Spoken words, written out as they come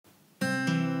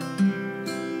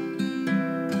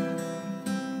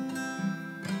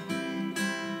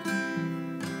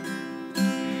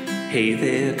Hey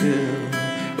there, girl,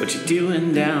 what you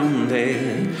doing down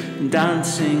there?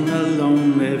 Dancing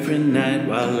alone every night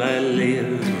while I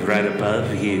live right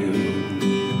above you.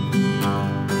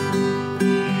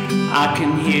 I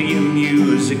can hear your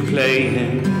music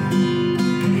playing,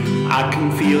 I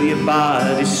can feel your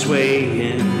body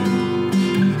swaying.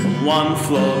 One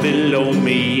floor below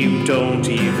me, you don't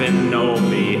even know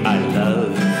me, I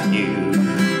love you.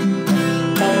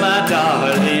 Oh my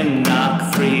darling,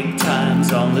 knock 3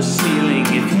 times on the ceiling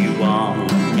if you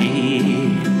want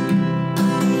me,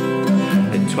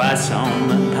 and twice on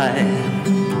the pipe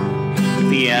if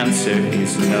the answer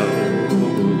is no.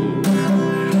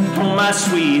 Oh my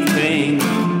sweet thing,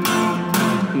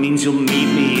 means you'll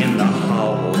meet me in the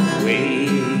hallway,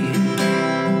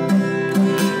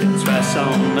 and twice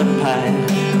on the pipe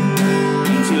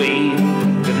means you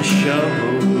ain't gonna show.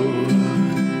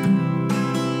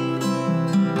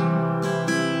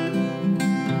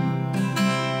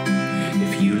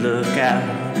 You look out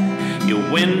your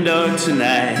window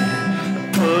tonight,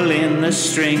 pulling the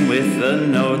string with the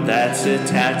note that's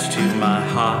attached to my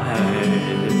heart.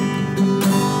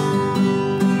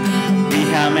 Be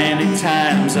how many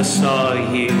times I saw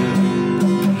you,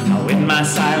 how in my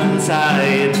silence I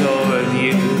adored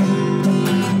you.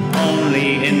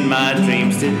 Only in my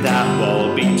dreams did that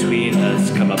wall between us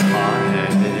come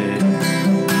apart.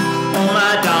 Oh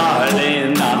my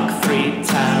darling, knock 3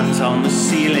 times on the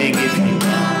ceiling if you want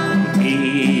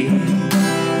me,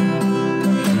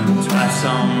 twice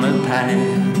on the pipe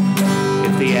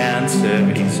if the answer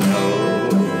is no.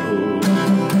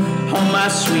 Oh my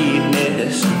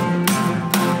sweetness,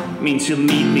 means you'll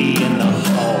meet me in the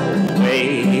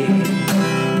hallway,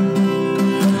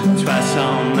 twice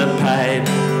on the pipe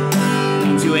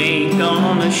means you ain't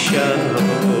gonna show.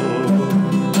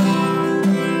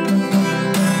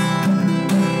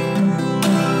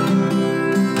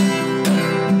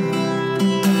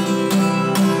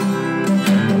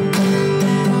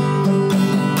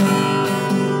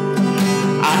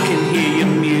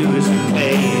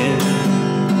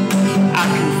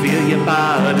 Your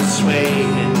body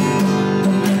swaying.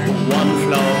 One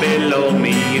floor below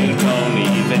me, you don't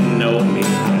even know me, I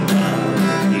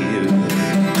love you.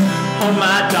 Oh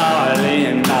my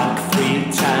darling, knock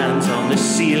 3 times on the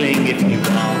ceiling if you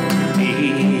want me,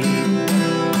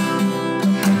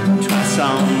 twice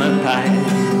on the pipe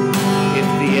if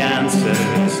the answer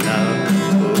is no.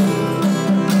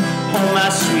 Oh my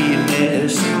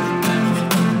sweetness,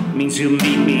 means you'll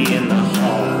meet me in the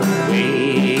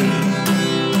hallway,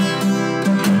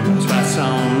 twice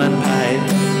on the pipe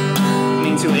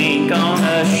means you ain't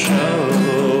gonna show.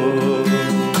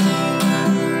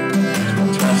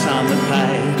 Twice on the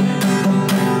pipe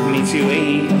means you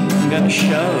ain't gonna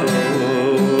show.